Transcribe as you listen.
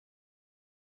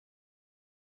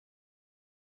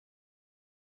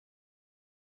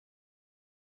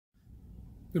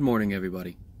Good morning,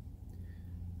 everybody.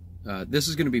 This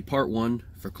is going to be part one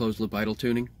for closed loop idle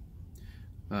tuning.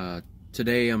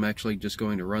 Today I'm actually just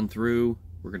going to run through.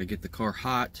 We're going to get the car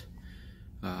hot,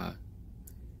 and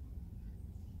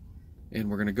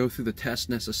we're going to go through the tests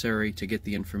necessary to get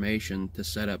the information to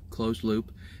set up closed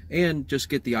loop and just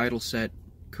get the idle set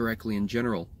correctly in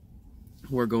general.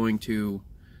 We're going to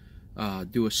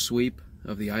do a sweep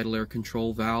of the idle air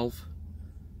control valve,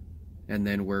 and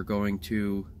then we're going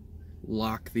to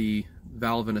lock the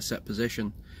valve in a set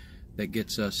position that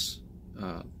gets us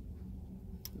the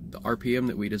RPM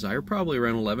that we desire, probably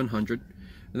around 1100,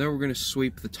 and then we're going to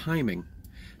sweep the timing.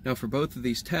 Now for both of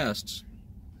these tests,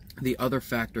 the other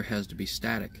factor has to be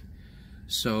static.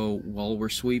 So while we're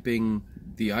sweeping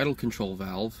the idle control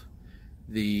valve,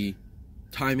 the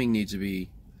timing needs to be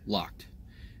locked,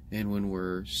 and when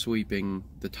we're sweeping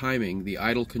the timing, the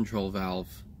idle control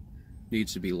valve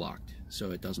needs to be locked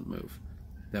so it doesn't move.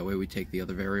 That way we take the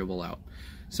other variable out.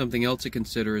 Something else to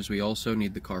consider is we also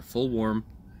need the car full warm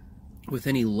with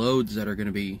any loads that are going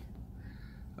to be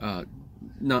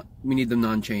we need them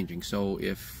non-changing. So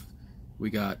if we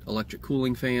got electric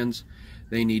cooling fans,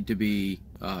 they need to be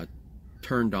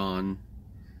turned on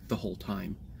the whole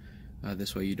time.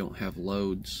 This way you don't have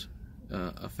loads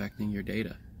affecting your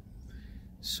data.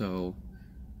 So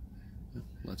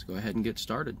let's go ahead and get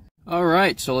started.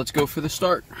 Alright, so let's go for the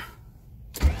start.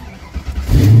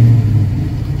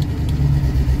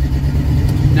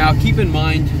 Now keep in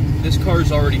mind, this car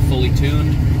is already fully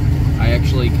tuned. I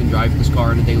actually can drive this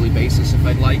car on a daily basis if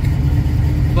I'd like,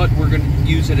 but we're going to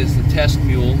use it as the test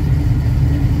mule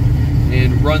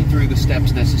and run through the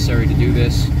steps necessary to do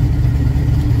this.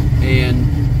 And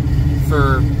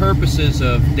for purposes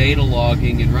of data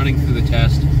logging and running through the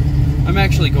test, I'm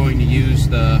actually going to use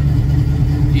the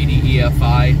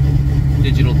EDEFI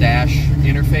digital dash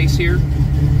interface here.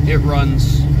 It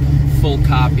runs full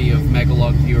copy of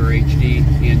MegaLog Viewer HD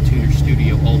and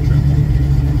TunerStudio Ultra.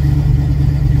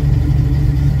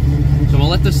 So we'll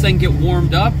let this thing get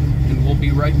warmed up and we'll be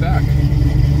right back.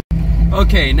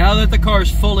 Okay, now that the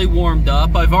car's fully warmed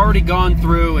up, I've already gone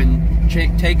through and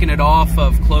taken it off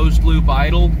of closed loop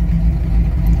idle.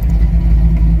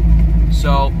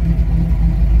 So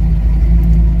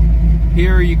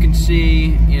here you can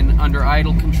see under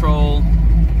idle control,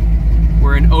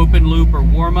 we're in open loop or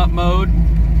warm-up mode.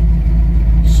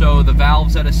 So the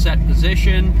valve's at a set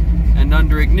position, and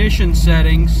under ignition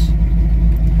settings,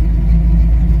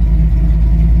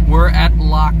 we're at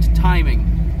locked timing.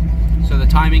 So the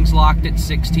timing's locked at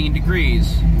 16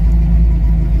 degrees.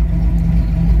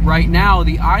 Right now,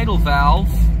 the idle valve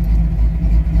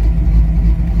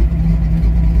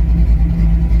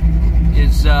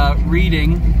is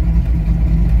reading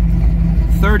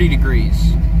 30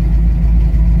 degrees.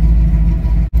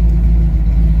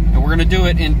 We're going to do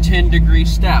it in 10-degree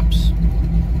steps.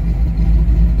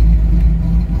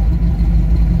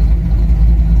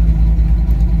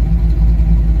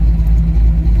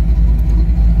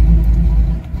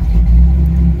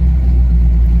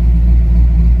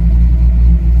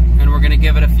 And we're going to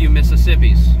give it a few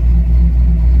Mississippis.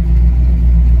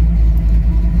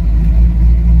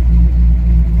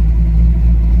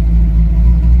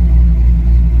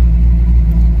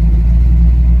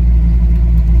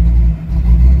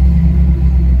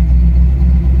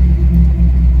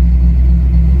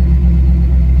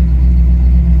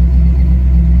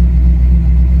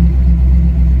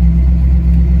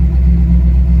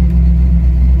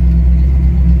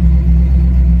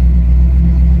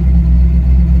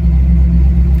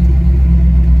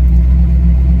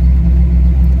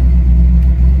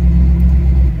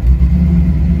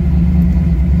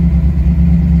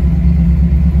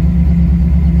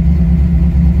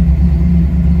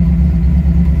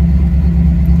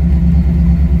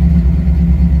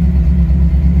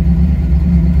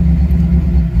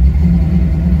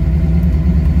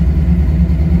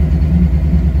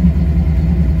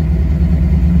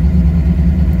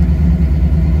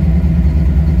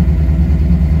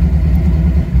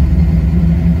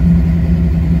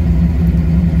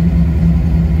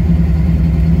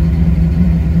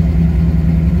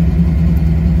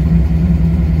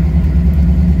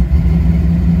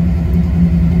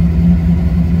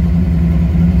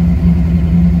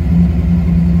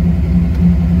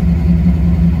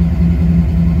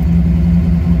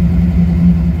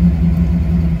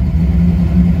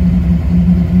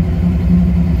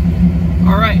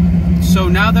 So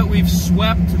now that we've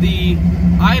swept the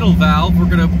idle valve, we're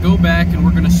going to go back and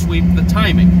we're going to sweep the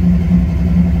timing.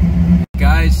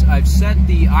 Guys, I've set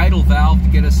the idle valve to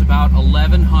get us about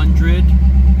 1100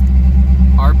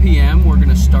 RPM. We're going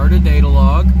to start a data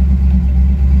log.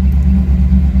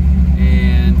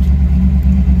 And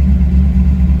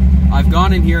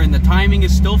running here, and the timing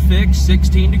is still fixed,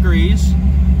 16 degrees.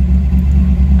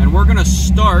 And we're gonna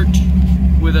start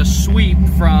with a sweep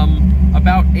from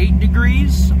about 8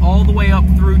 degrees all the way up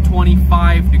through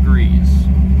 25 degrees.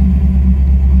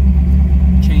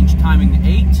 Change timing to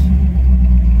 8.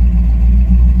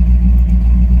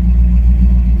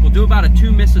 We'll do about a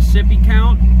 2 Mississippi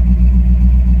count.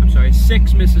 I'm sorry,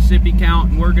 6 Mississippi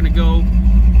count, and we're gonna go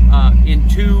in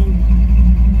 2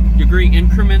 degree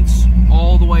increments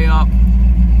all the way up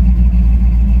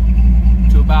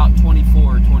to about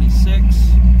 24 or 26.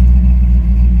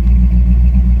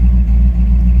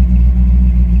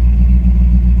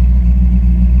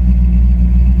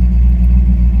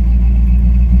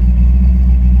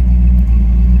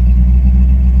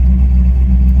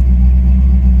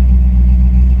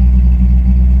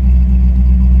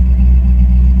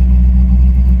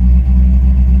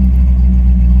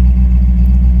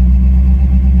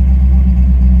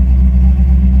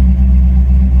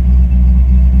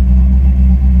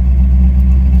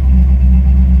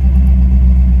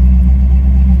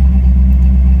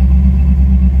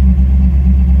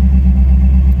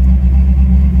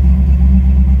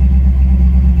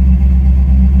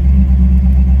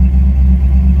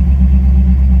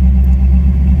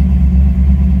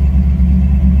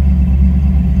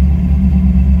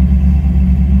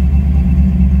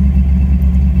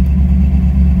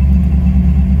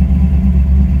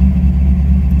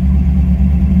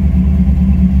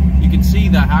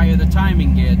 The higher the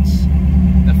timing gets,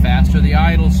 the faster the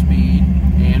idle speed,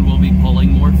 and we'll be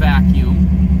pulling more vacuum.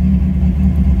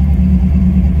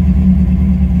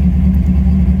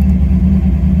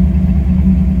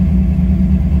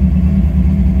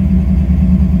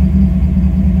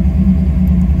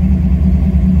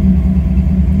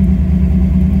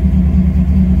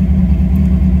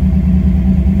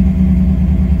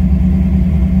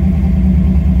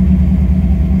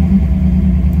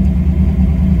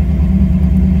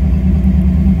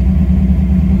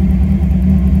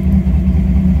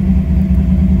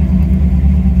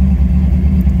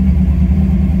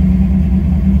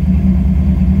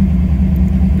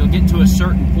 To a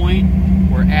certain point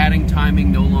where adding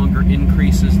timing no longer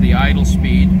increases the idle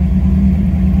speed,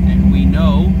 and we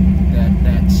know that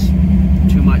that's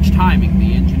too much timing.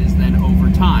 The engine is then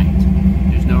overtimed.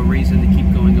 There's no reason to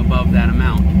keep going above that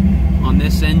amount. On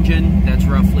this engine, that's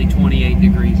roughly 28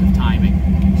 degrees of timing.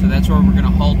 So that's where we're going to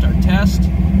halt our test.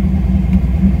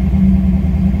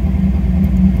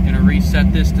 Going to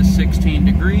reset this to 16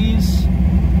 degrees.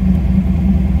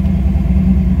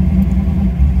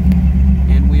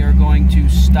 Going to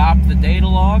stop the data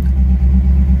log.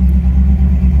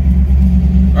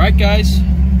 Alright guys,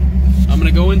 I'm going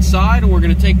to go inside and we're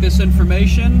going to take this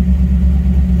information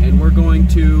and we're going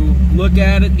to look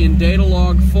at it in data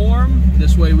log form.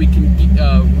 This way we can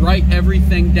write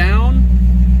everything down,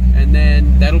 and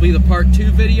then that'll be the part 2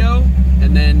 video,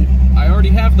 and then I already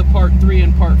have the part 3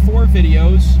 and part 4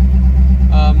 videos,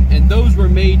 and those were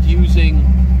made using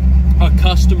a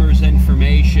customer's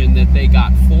information that they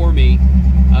got for me.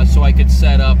 So I could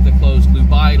set up the closed loop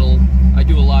idle. I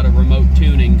do a lot of remote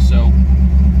tuning, so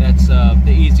that's the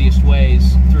easiest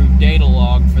ways through data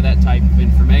log for that type of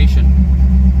information.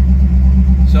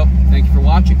 So, thank you for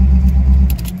watching.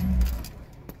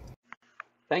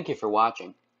 Thank you for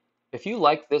watching. If you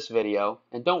liked this video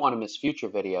and don't want to miss future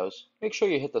videos, make sure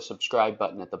you hit the subscribe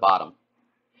button at the bottom.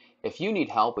 If you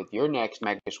need help with your next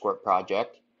MegaSquirt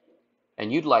project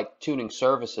and you'd like tuning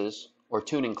services or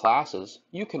tuning classes,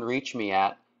 you can reach me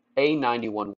at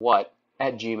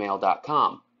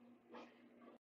a91watt@gmail.com.